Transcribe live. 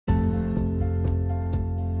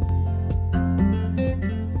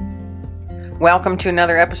Welcome to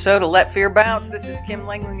another episode of Let Fear Bounce. This is Kim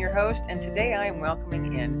Langland, your host, and today I am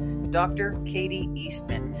welcoming in Dr. Katie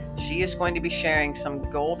Eastman. She is going to be sharing some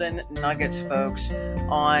golden nuggets, folks,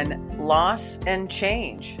 on loss and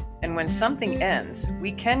change. And when something ends,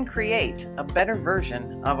 we can create a better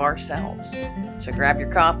version of ourselves. So grab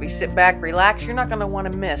your coffee, sit back, relax. You're not going to want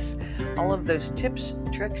to miss all of those tips,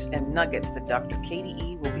 tricks, and nuggets that Dr. Katie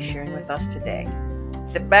E will be sharing with us today.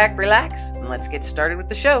 Sit back, relax, and let's get started with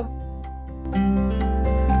the show.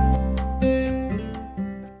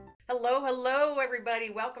 Hello, everybody.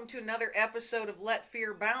 Welcome to another episode of Let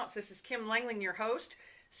Fear Bounce. This is Kim Langland, your host.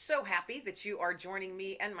 So happy that you are joining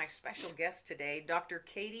me and my special guest today, Dr.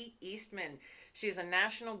 Katie Eastman. She is a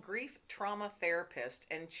national grief trauma therapist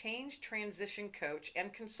and change transition coach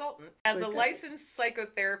and consultant. As a licensed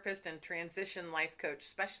psychotherapist and transition life coach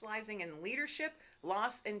specializing in leadership,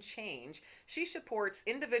 loss, and change, she supports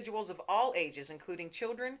individuals of all ages, including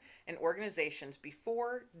children and organizations,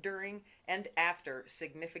 before, during, and after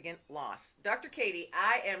significant loss. Dr. Katie,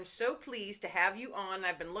 I am so pleased to have you on.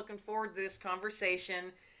 I've been looking forward to this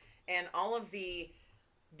conversation and all of the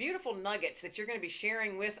beautiful nuggets that you're going to be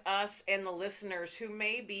sharing with us and the listeners who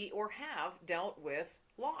may be or have dealt with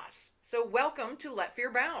loss. So welcome to Let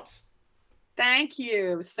Fear Bounce. Thank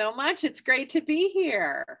you so much. It's great to be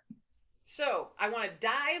here. So I want to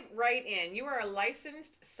dive right in. You are a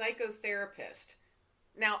licensed psychotherapist.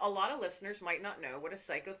 Now, a lot of listeners might not know what a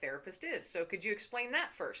psychotherapist is. So could you explain that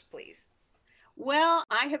first, please? Well,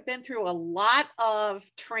 I have been through a lot of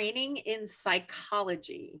training in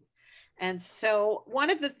psychology. And so one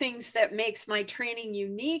of the things that makes my training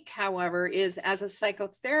unique, however, is as a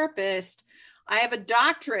psychotherapist, I have a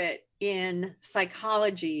doctorate in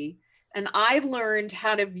psychology, and I learned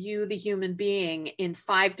how to view the human being in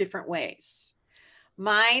 5 different ways: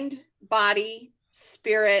 mind, body,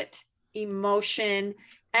 spirit, emotion,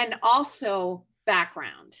 and also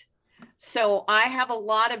background. So I have a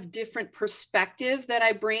lot of different perspective that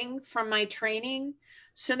I bring from my training.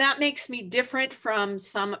 So that makes me different from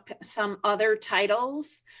some other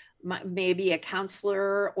titles, maybe a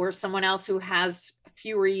counselor or someone else who has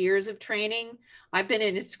fewer years of training. I've been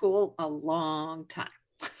in school a long time.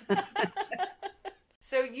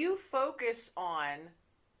 So you focus on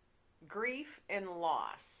grief and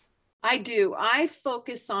loss. I do. I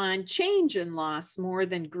focus on change and loss more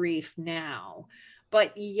than grief now.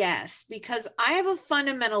 But yes, because I have a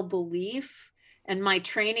fundamental belief, and my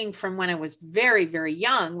training from when I was very, very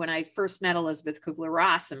young, when I first met Elisabeth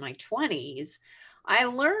Kubler-Ross in my 20s, I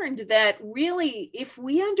learned that really, if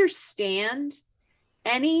we understand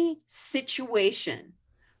any situation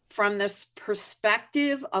from this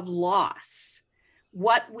perspective of loss,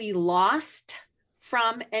 what we lost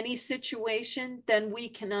from any situation, then we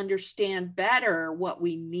can understand better what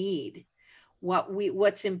we need,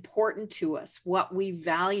 what's important to us, what we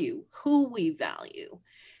value, who we value.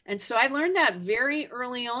 And so I learned that very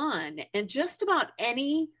early on. And just about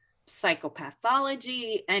any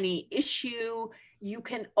psychopathology, any issue, you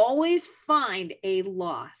can always find a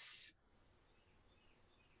loss.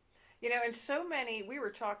 You know, and so many, we were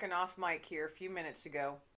talking off mic here a few minutes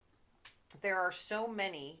ago, there are so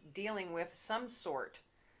many dealing with some sort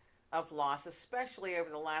of loss, especially over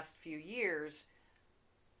the last few years.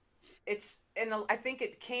 I think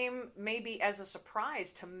it came maybe as a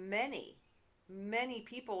surprise to many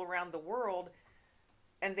people around the world,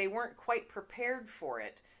 and they weren't quite prepared for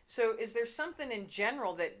it. So is there something in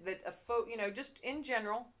general that just in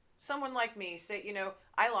general, someone like me, say,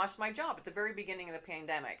 I lost my job at the very beginning of the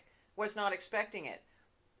pandemic, was not expecting it,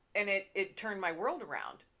 and it turned my world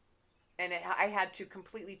around, and I had to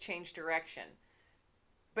completely change direction.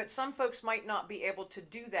 But some folks might not be able to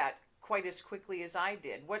do that quite as quickly as I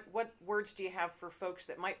did. What words do you have for folks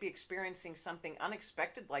that might be experiencing something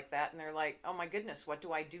unexpected like that, and they're like, oh my goodness, what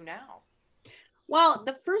do I do now? Well,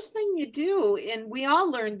 the first thing you do, and we all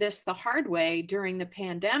learned this the hard way during the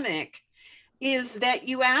pandemic, is that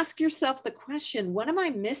you ask yourself the question, what am I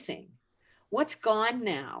missing? What's gone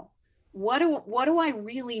now? What do I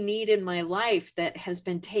really need in my life that has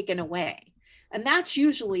been taken away? And that's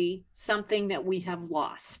usually something that we have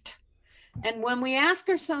lost. And when we ask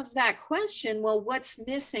ourselves that question, well, what's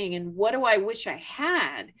missing and what do I wish I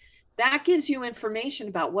had? That gives you information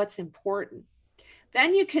about what's important.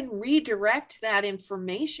 Then you can redirect that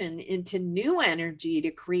information into new energy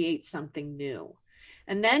to create something new.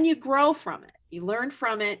 And then you grow from it. You learn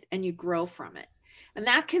from it and you grow from it. And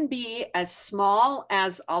that can be as small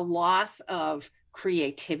as a loss of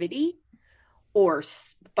creativity,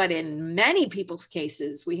 but in many people's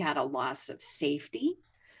cases, we had a loss of safety.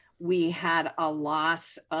 We had a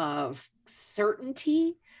loss of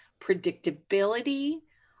certainty, predictability,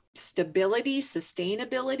 stability,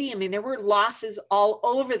 sustainability. I mean, there were losses all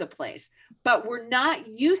over the place, but we're not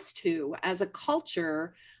used to, as a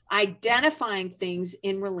culture, identifying things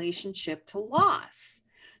in relationship to loss.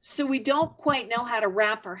 So we don't quite know how to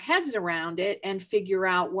wrap our heads around it and figure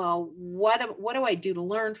out, well, what do I do to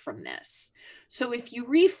learn from this? So if you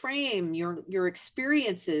reframe your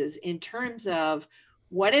experiences in terms of,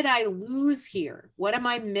 what did I lose here? What am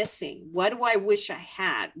I missing? What do I wish I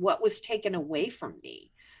had? What was taken away from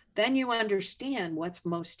me? Then you understand what's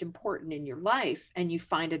most important in your life and you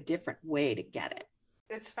find a different way to get it.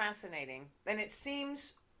 It's fascinating. And it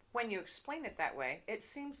seems, when you explain it that way, it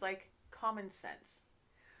seems like common sense.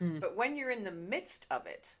 Mm. But when you're in the midst of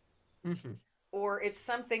it, Mm-hmm. or it's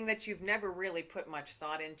something that you've never really put much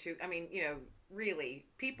thought into, I mean, really,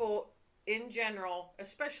 people in general,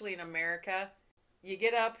 especially in America, you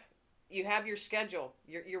get up, you have your schedule,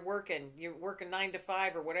 you're working 9 to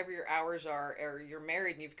 5 or whatever your hours are, or you're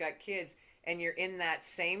married and you've got kids, and you're in that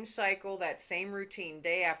same cycle, that same routine,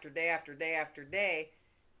 day after day after day after day.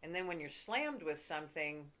 And then when you're slammed with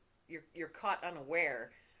something, you're caught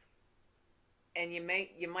unaware, and you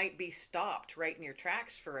might be stopped right in your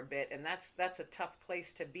tracks for a bit, and that's a tough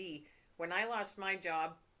place to be. When I lost my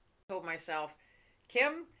job, I told myself,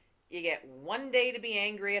 Kim, you get one day to be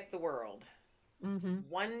angry at the world. Mm-hmm.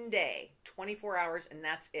 One day, 24 hours, and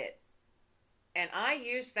that's it. And I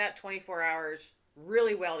used that 24 hours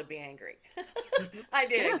really well to be angry. Mm-hmm. I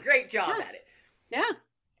did Yeah. a great job Yeah. at it. Yeah.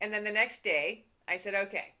 And then the next day, I said,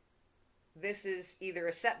 okay, this is either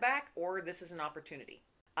a setback or this is an opportunity.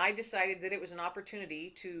 I decided that it was an opportunity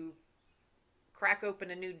to crack open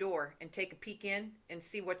a new door and take a peek in and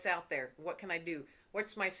see what's out there. What can I do?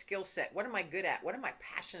 What's my skill set? What am I good at? What am I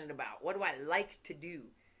passionate about? What do I like to do?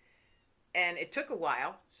 And it took a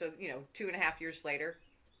while. So, 2.5 years later,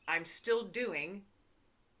 I'm still doing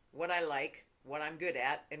what I like, what I'm good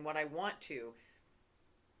at, and what I want to.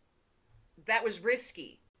 That was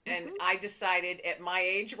risky. And Mm-hmm. I decided at my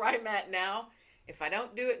age where I'm at now, if I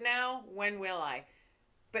don't do it now, when will I?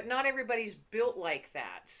 But not everybody's built like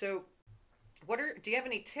that. So, do you have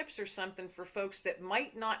any tips or something for folks that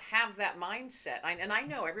might not have that mindset? And I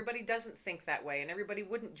know everybody doesn't think that way, and everybody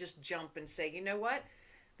wouldn't just jump and say, you know what?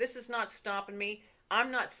 This is not stopping me. I'm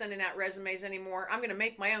not sending out resumes anymore. I'm going to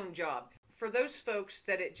make my own job. For those folks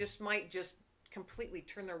that it just might just completely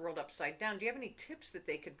turn their world upside down, do you have any tips that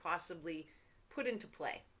they could possibly put into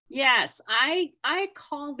play? Yes, I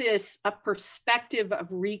call this a perspective of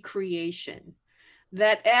recreation.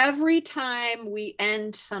 That every time we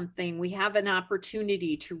end something, we have an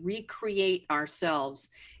opportunity to recreate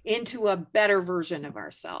ourselves into a better version of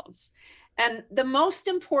ourselves. And the most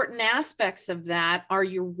important aspects of that are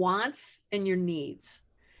your wants and your needs.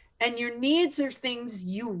 And your needs are things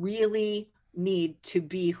you really need to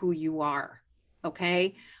be who you are.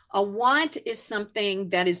 Okay. A want is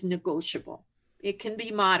something that is negotiable, it can be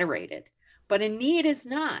moderated, but a need is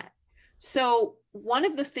not. So, one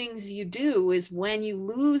of the things you do is when you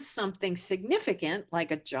lose something significant,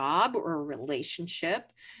 like a job or a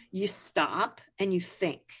relationship, you stop and you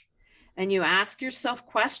think and you ask yourself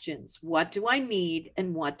questions. What do I need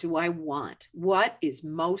and what do I want? What is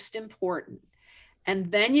most important?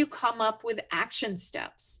 And then you come up with action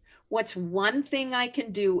steps. What's one thing I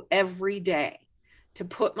can do every day to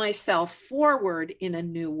put myself forward in a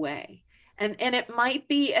new way? And it might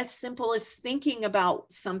be as simple as thinking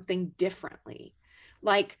about something differently,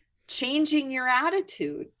 like changing your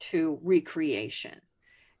attitude to recreation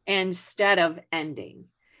instead of ending.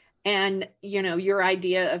 And, your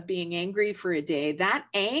idea of being angry for a day, that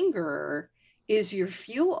anger is your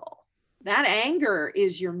fuel. That anger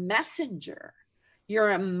is your messenger, your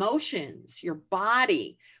emotions, your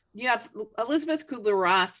body. You have Elizabeth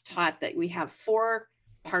Kubler-Ross taught that we have 4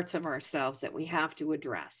 parts of ourselves that we have to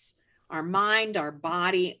address: our mind, our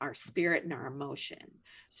body, our spirit, and our emotion.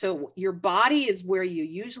 So your body is where you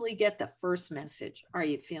usually get the first message. Are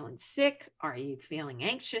you feeling sick? Are you feeling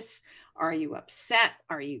anxious? Are you upset?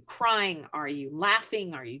 Are you crying? Are you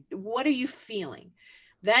laughing? What are you feeling?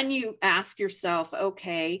 Then you ask yourself,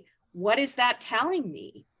 okay, what is that telling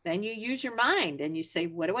me? Then you use your mind and you say,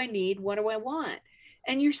 what do I need? What do I want?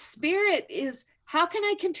 And your spirit is, how can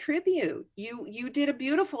I contribute? You did a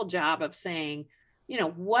beautiful job of saying,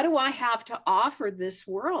 what do I have to offer this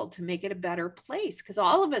world to make it a better place? Because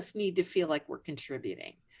all of us need to feel like we're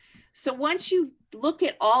contributing. So once you look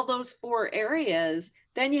at all those 4 areas,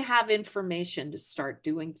 then you have information to start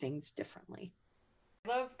doing things differently.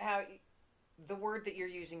 I love how the word that you're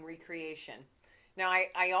using, recreation. Now,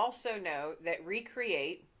 I also know that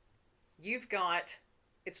recreate, you've got,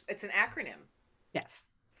 it's an acronym Yes.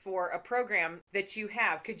 for a program that you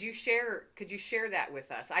have. Could you share that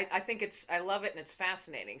with us? I think I love it and it's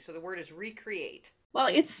fascinating. So the word is recreate. Well,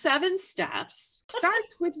 it's 7 steps.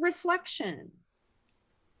 Starts with reflection.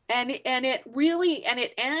 And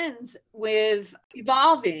it ends with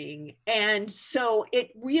evolving. And so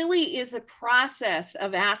it really is a process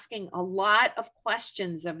of asking a lot of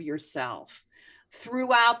questions of yourself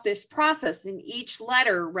throughout this process. And each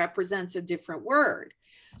letter represents a different word.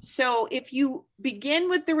 So if you begin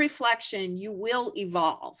with the reflection, you will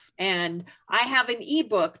evolve. And I have an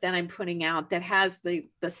ebook that I'm putting out that has the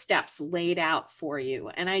steps laid out for you.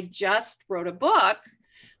 And I just wrote a book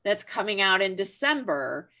that's coming out in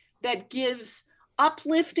December that gives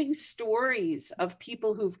uplifting stories of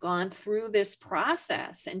people who've gone through this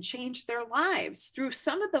process and changed their lives through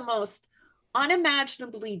some of the most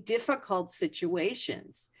unimaginably difficult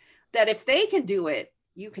situations, that if they can do it,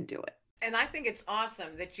 you can do it. And I think it's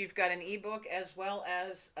awesome that you've got an ebook as well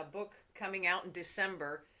as a book coming out in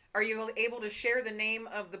December. Are you able to share the name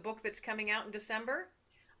of the book that's coming out in December?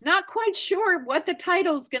 Not quite sure what the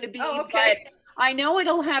title is going to be, but I know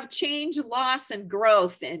it'll have change, loss, and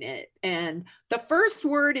growth in it. And the first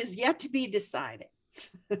word is yet to be decided.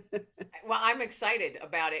 Well, I'm excited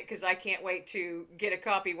about it because I can't wait to get a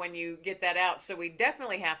copy when you get that out. So we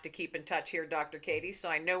definitely have to keep in touch here, Dr. Katie, so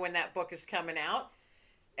I know when that book is coming out.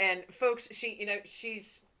 And folks,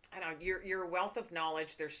 she's, I don't know, you're a wealth of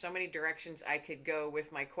knowledge. There's so many directions I could go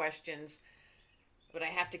with my questions, but I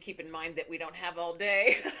have to keep in mind that we don't have all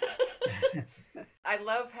day. I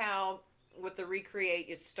love how with the recreate,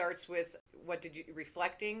 it starts with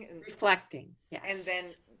reflecting? Reflecting, yes. And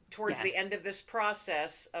then towards the end of this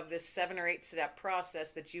process, of this 7 or 8 step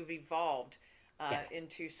process, that you've evolved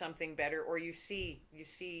into something better, or you see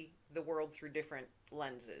the world through different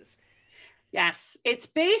lenses. Yes, it's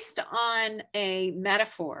based on a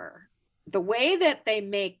metaphor. The way that they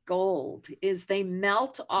make gold is they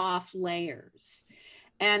melt off layers.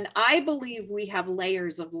 And I believe we have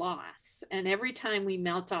layers of loss. And every time we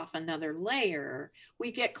melt off another layer,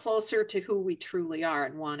 we get closer to who we truly are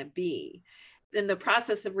and want to be. In the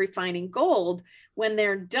process of refining gold, when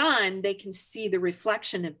they're done, they can see the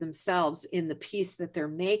reflection of themselves in the piece that they're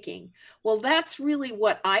making. Well, that's really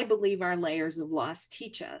what I believe our layers of loss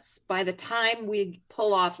teach us. By the time we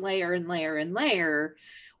pull off layer and layer and layer,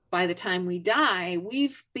 by the time we die,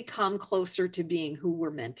 we've become closer to being who we're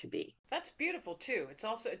meant to be. That's beautiful too.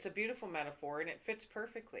 It's a beautiful metaphor and it fits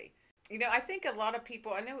perfectly. You know, I think a lot of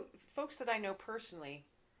people, I know folks that I know personally,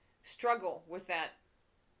 struggle with that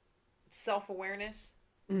self-awareness.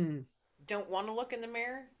 Don't want to look in the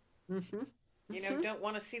mirror. You know, don't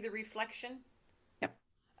want to see the reflection. Yep.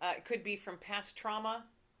 It could be from past trauma,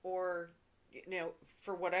 or, you know,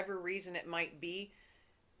 for whatever reason it might be.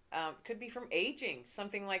 Could be from aging,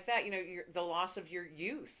 something like that. You know, the loss of your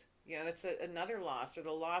youth. You know, that's another loss, or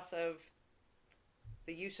the loss of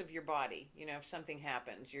the use of your body. You know, if something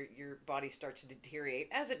happens, your body starts to deteriorate,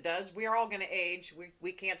 as it does. We are all going to age.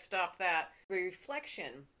 We can't stop that.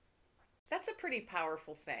 Reflection, that's a pretty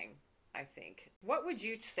powerful thing, I think. What would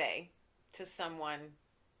you say to someone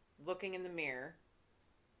looking in the mirror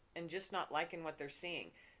and just not liking what they're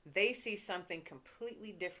seeing? They see something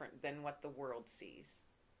completely different than what the world sees.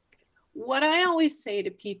 What I always say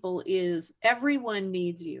to people is everyone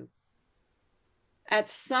needs you. At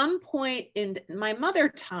some point, my mother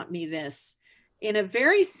taught me this in a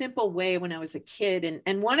very simple way when I was a kid.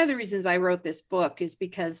 And one of the reasons I wrote this book is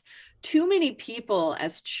because too many people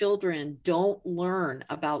as children don't learn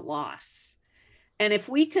about loss. And if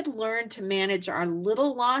we could learn to manage our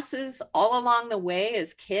little losses all along the way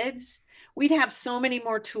as kids, we'd have so many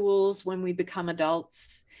more tools when we become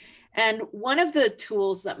adults. And one of the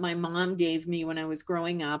tools that my mom gave me when I was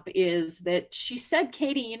growing up is that she said,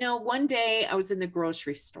 Katie, you know, one day I was in the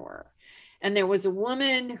grocery store and there was a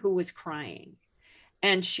woman who was crying.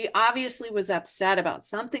 And she obviously was upset about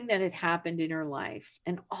something that had happened in her life.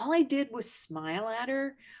 And all I did was smile at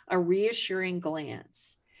her, a reassuring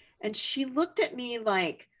glance. And she looked at me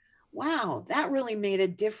like, wow, that really made a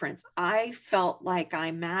difference. I felt like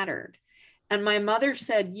I mattered. And my mother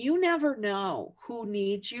said, you never know who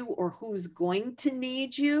needs you or who's going to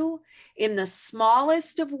need you in the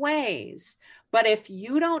smallest of ways. But if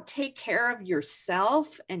you don't take care of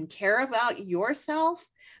yourself and care about yourself,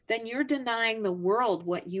 then you're denying the world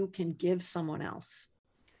what you can give someone else.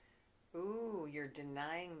 Ooh, you're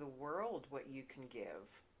denying the world what you can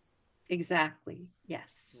give. Exactly.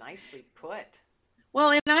 Yes. Nicely put.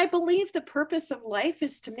 Well, and I believe the purpose of life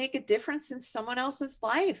is to make a difference in someone else's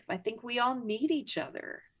life. I think we all need each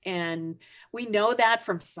other. And we know that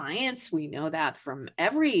from science. We know that from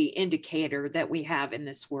every indicator that we have in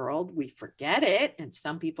this world. We forget it, and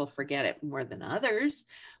some people forget it more than others,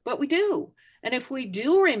 but we do. And if we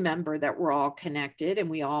do remember that we're all connected and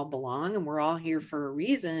we all belong and we're all here for a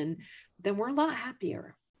reason, then we're a lot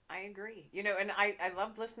happier. I agree. And I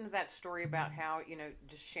loved listening to that story about how,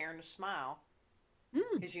 just sharing a smile, Mm,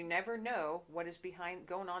 because you never know what is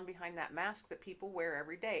going on behind that mask that people wear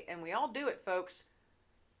every day. And we all do it, folks.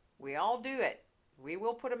 We all do it. We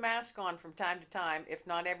will put a mask on from time to time, if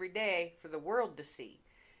not every day, for the world to see.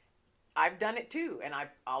 I've done it too, and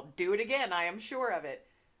I'll do it again. I am sure of it.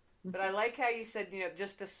 But I mhm, like how you said,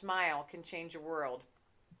 just a smile can change a world.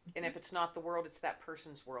 And if it's not the world, it's that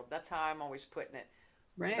person's world. That's how I'm always putting it.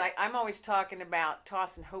 Because right. I'm always talking about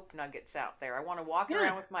tossing hope nuggets out there. I want to walk Yeah.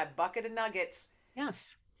 around with my bucket of nuggets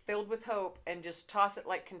Yes. filled with hope and just toss it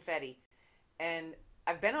like confetti. And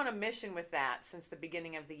I've been on a mission with that since the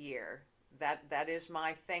beginning of the year. That is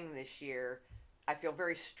my thing this year. I feel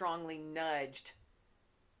very strongly nudged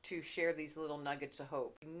to share these little nuggets of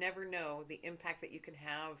hope. You never know the impact that you can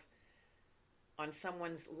have on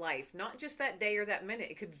someone's life, not just that day or that minute.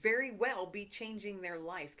 It could very well be changing their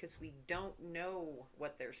life because we don't know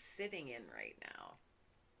what they're sitting in right now.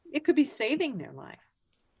 It could be saving their life.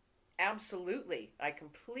 Absolutely. I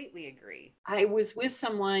completely agree. I was with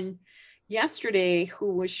someone yesterday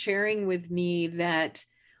who was sharing with me that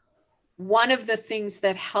one of the things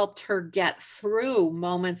that helped her get through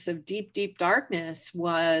moments of deep, deep darkness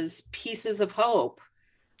was pieces of hope,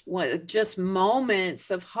 just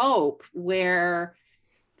moments of hope where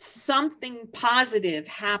something positive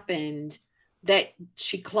happened that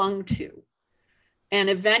she clung to. And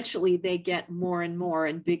eventually they get more and more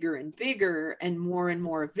and bigger and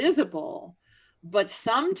more visible. But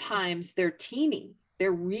sometimes they're teeny,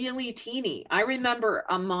 they're really teeny. I remember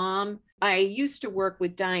a mom, I used to work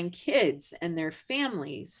with dying kids and their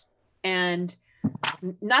families, and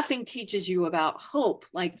nothing teaches you about hope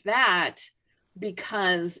like that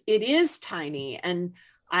because it is tiny. And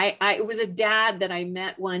it was a dad that I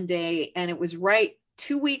met one day, and it was right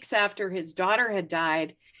 2 weeks after his daughter had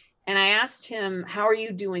died. And I asked him, how are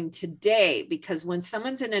you doing today? Because when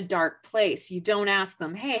someone's in a dark place, you don't ask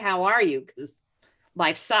them, hey, how are you? Because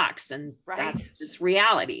life sucks and that's Right. just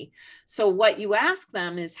reality. So what you ask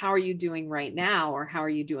them is, how are you doing right now? Or how are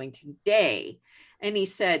you doing today? And he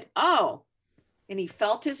said, oh, and he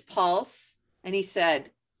felt his pulse and he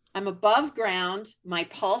said, I'm above ground. My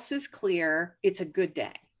pulse is clear. It's a good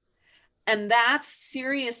day. And that's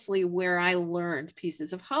seriously where I learned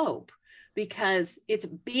pieces of hope, because it's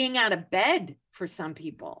being out of bed for some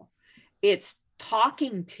people. It's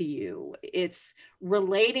talking to you. It's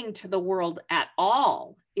relating to the world at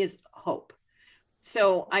all is hope.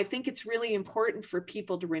 So I think it's really important for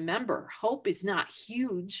people to remember hope is not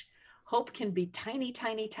huge. Hope can be tiny,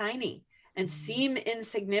 tiny, tiny and seem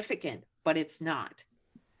insignificant, but it's not.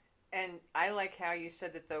 And I like how you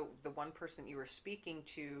said that the one person you were speaking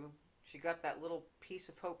to, she got that little piece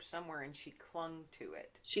of hope somewhere and she clung to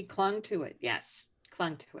it. She clung to it. Yes,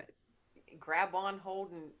 clung to it. Grab on,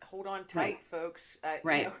 hold on Right, tight, folks.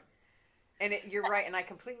 right, And you're right, and I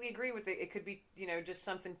completely agree with it. It could be, just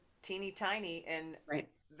something teeny tiny, and right.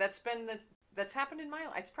 that's been that's happened in my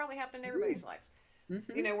life. It's probably happened in everybody's lives.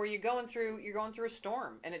 Mm-hmm. Where you're going through a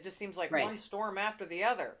storm, and it just seems like Right, one storm after the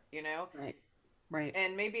other. right, right.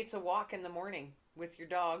 And maybe it's a walk in the morning with your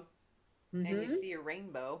dog, and you Mm-hmm. see a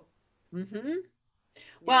rainbow. Mm-hmm. You know,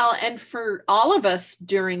 Well, and for all of us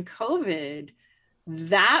during COVID,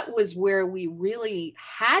 that was where we really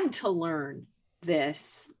had to learn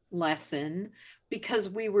this lesson because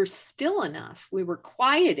we were still enough. We were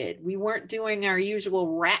quieted. We weren't doing our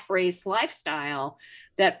usual rat race lifestyle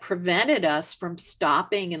that prevented us from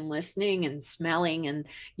stopping and listening and smelling and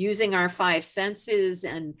using our five senses.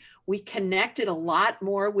 And we connected a lot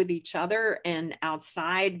more with each other and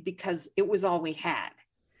outside because it was all we had.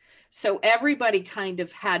 So everybody kind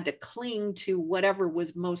of had to cling to whatever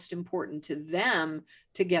was most important to them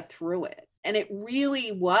to get through it. And it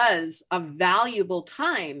really was a valuable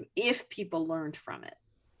time if people learned from it.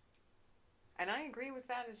 and I agree with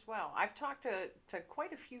that as well. I've talked to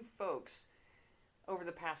quite a few folks over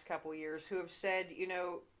the past couple years who have said,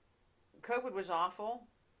 COVID was awful,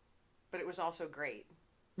 but it was also great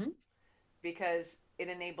Hmm? because it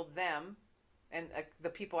enabled them, and the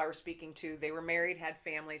people I was speaking to, they were married, had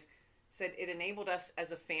families, said it enabled us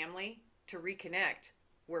as a family to reconnect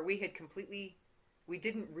where we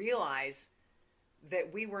didn't realize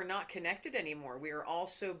that we were not connected anymore. We were all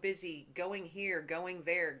so busy going here, going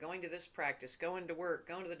there, going to this practice, going to work,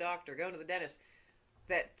 going to the doctor, going to the dentist.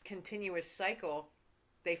 That continuous cycle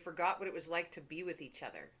they forgot what it was like to be with each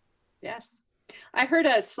other. Yes. I heard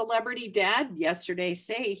a celebrity dad yesterday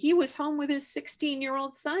say he was home with his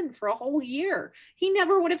 16-year-old son for a whole year. He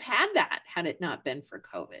never would have had that had it not been for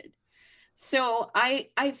COVID. So I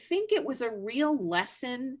think it was a real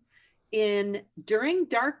lesson in during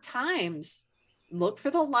dark times, look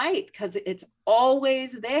for the light because it's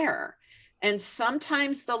always there. And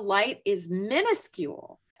sometimes the light is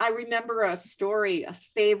minuscule. I remember a story, a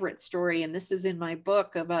favorite story, and this is in my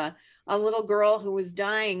book, of a little girl who was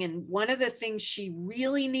dying. And one of the things she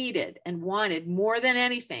really needed and wanted more than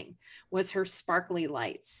anything was her sparkly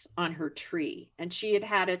lights on her tree. And she had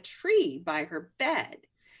had a tree by her bed.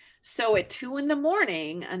 So at 2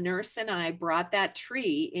 a.m, a nurse and I brought that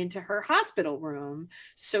tree into her hospital room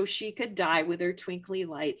so she could die with her twinkly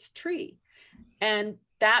lights tree. And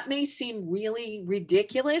that may seem really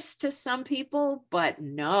ridiculous to some people, but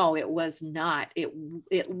no, it was not. It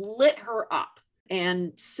lit her up.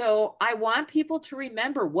 And so I want people to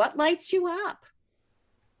remember what lights you up,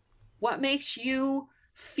 what makes you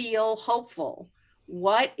feel hopeful,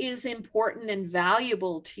 what is important and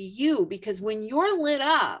valuable to you, because when you're lit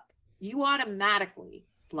up, you automatically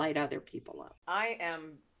light other people up. I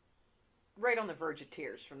am right on the verge of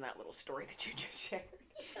tears from that little story that you just shared.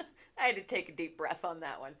 I had to take a deep breath on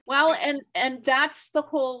that one. Well, and that's the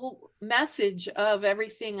whole message of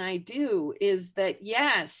everything I do, is that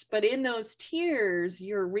yes, but in those tears,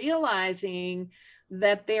 you're realizing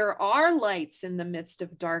that there are lights in the midst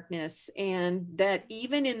of darkness, and that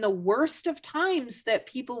even in the worst of times that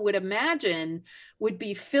people would imagine would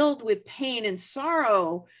be filled with pain and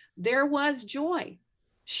sorrow, there was joy.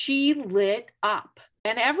 She lit up,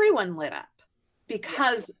 and everyone lit up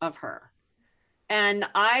because of her. And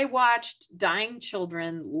I watched dying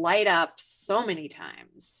children light up so many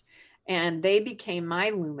times, and they became my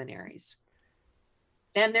luminaries.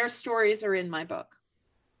 And their stories are in my book.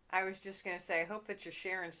 I was just going to say, I hope that you're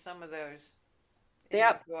sharing some of those in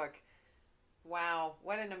your book. Wow,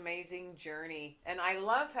 what an amazing journey. And I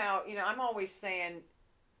love how, I'm always saying,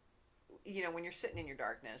 when you're sitting in your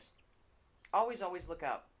darkness, always look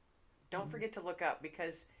up. Don't forget to look up,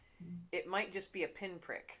 because it might just be a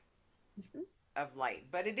pinprick of light,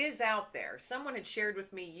 but it is out there. Someone had shared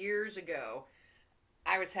with me years ago,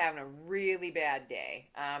 I was having a really bad day.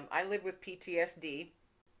 I live with PTSD.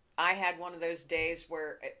 I had one of those days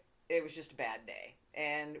where it was just a bad day.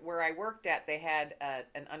 And where I worked at, they had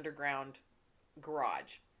an underground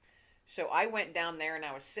garage. So I went down there and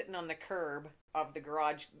I was sitting on the curb of the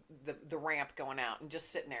garage, the ramp going out, and just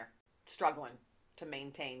sitting there struggling to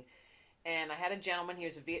maintain. And I had a gentleman, he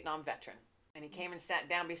was a Vietnam veteran. And he came and sat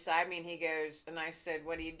down beside me, and he goes, and I said,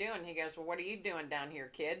 "What are you doing?" He goes, "Well, what are you doing down here,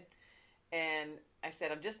 kid?" And I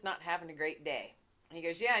said, "I'm just not having a great day." And he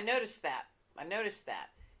goes, "Yeah, I noticed that.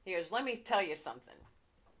 He goes, "Let me tell you something.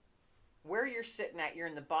 Where you're sitting at, you're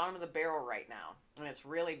in the bottom of the barrel right now. And it's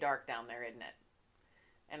really dark down there, isn't it?"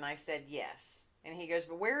 And I said, "Yes." And he goes,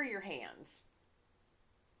 "But where are your hands?"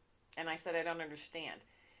 And I said, "I don't understand."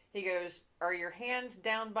 He goes, "Are your hands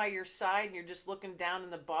down by your side and you're just looking down in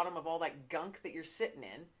the bottom of all that gunk that you're sitting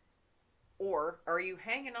in? Or are you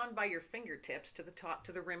hanging on by your fingertips to the top,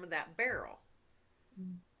 to the rim of that barrel?"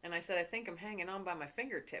 And I said, "I think I'm hanging on by my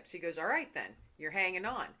fingertips." He goes, "All right then, you're hanging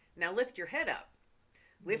on. Now lift your head up.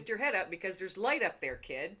 Lift your head up, because there's light up there,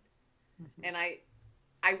 kid." And I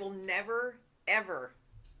will never, ever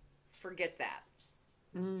forget that.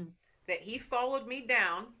 That he followed me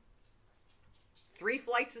down 3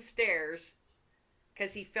 flights of stairs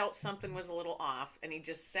because he felt something was a little off, and he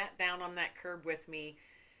just sat down on that curb with me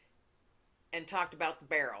and talked about the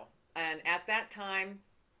barrel. And at that time,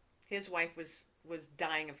 his wife was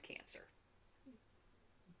dying of cancer,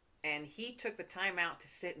 and he took the time out to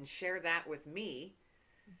sit and share that with me.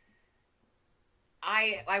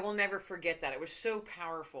 I will never forget that. It was so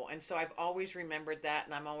powerful. And so I've always remembered that,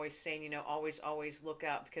 and I'm always saying, always look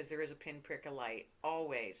up, because there is a pinprick of light,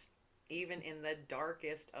 always. Even in the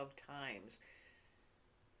darkest of times.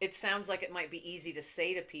 It sounds like it might be easy to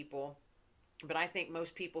say to people, but I think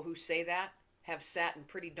most people who say that have sat in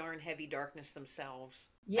pretty darn heavy darkness themselves.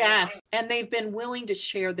 Yes, and they've been willing to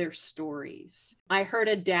share their stories. I heard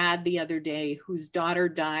a dad the other day whose daughter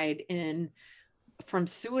died from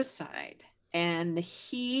suicide, and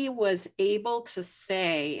he was able to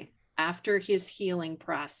say after his healing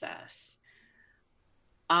process,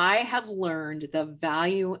 "I have learned the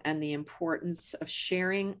value and the importance of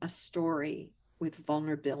sharing a story with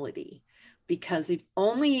vulnerability, because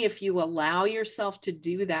only if you allow yourself to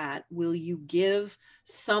do that will you give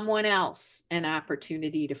someone else an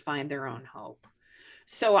opportunity to find their own hope."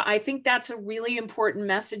 So I think that's a really important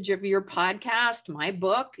message of your podcast, my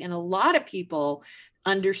book, and a lot of people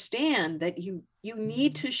understand that you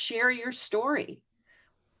need to share your story.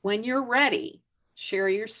 When you're ready, share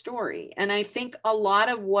your story. And I think a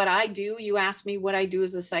lot of what I do, you asked me what I do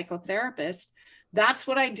as a psychotherapist, that's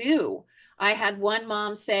what I do. I had one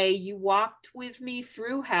mom say, you walked with me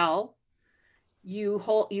through hell.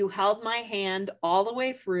 You held my hand all the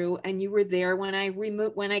way through, and you were there when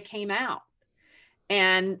I came out.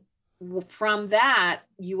 And from that,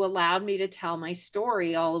 you allowed me to tell my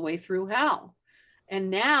story all the way through hell. And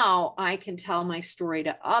now I can tell my story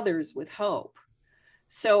to others with hope.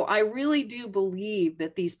 So I really do believe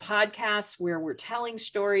that these podcasts where we're telling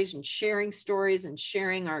stories and sharing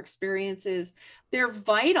our experiences, they're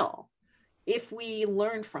vital if we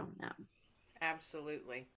learn from them.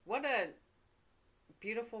 Absolutely. What a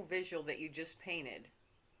beautiful visual that you just painted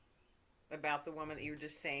about the woman that you were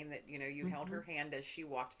just saying that, you held her hand as she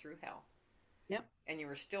walked through hell. Yep. And you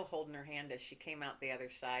were still holding her hand as she came out the other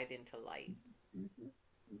side into light. Mm-hmm.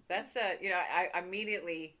 That's I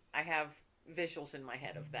immediately, I have visuals in my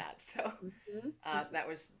head of that. So that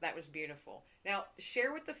was beautiful. Now,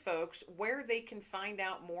 share with the folks where they can find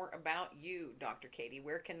out more about you, Dr. Katie.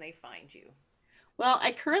 Where can they find you? Well,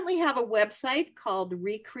 I currently have a website called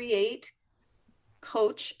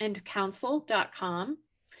recreatecoachandcounsel.com.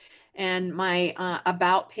 And my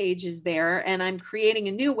about page is there. And I'm creating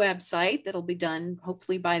a new website that'll be done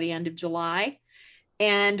hopefully by the end of July.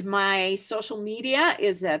 And my social media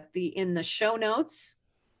is in the show notes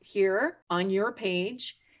here on your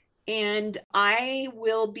page. And I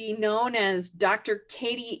will be known as Dr.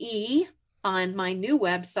 Katie E. on my new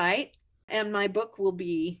website. And my book will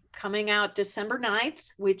be coming out December 9th,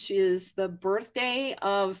 which is the birthday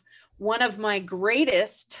of one of my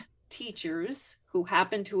greatest teachers, who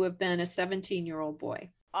happened to have been a 17-year-old boy.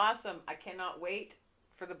 Awesome. I cannot wait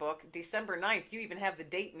for the book. December 9th. You even have the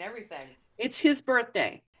date and everything. It's his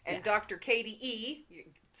birthday. And yes. Dr. Katie E.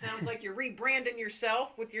 Sounds like you're rebranding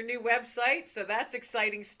yourself with your new website. So that's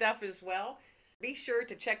exciting stuff as well. Be sure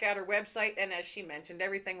to check out her website. And as she mentioned,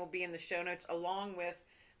 everything will be in the show notes, along with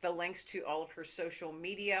the links to all of her social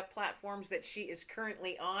media platforms that she is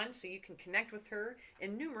currently on, so you can connect with her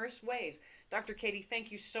in numerous ways. Dr. Katie,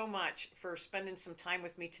 thank you so much for spending some time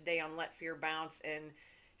with me today on Let Fear Bounce and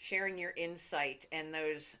sharing your insight and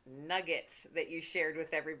those nuggets that you shared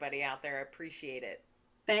with everybody out there. I appreciate it.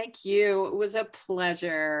 Thank you. It was a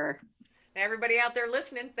pleasure. Now, everybody out there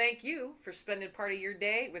listening, thank you for spending part of your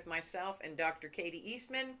day with myself and Dr. Katie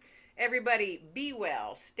Eastman. Everybody, be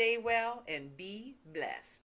well, stay well, and be blessed.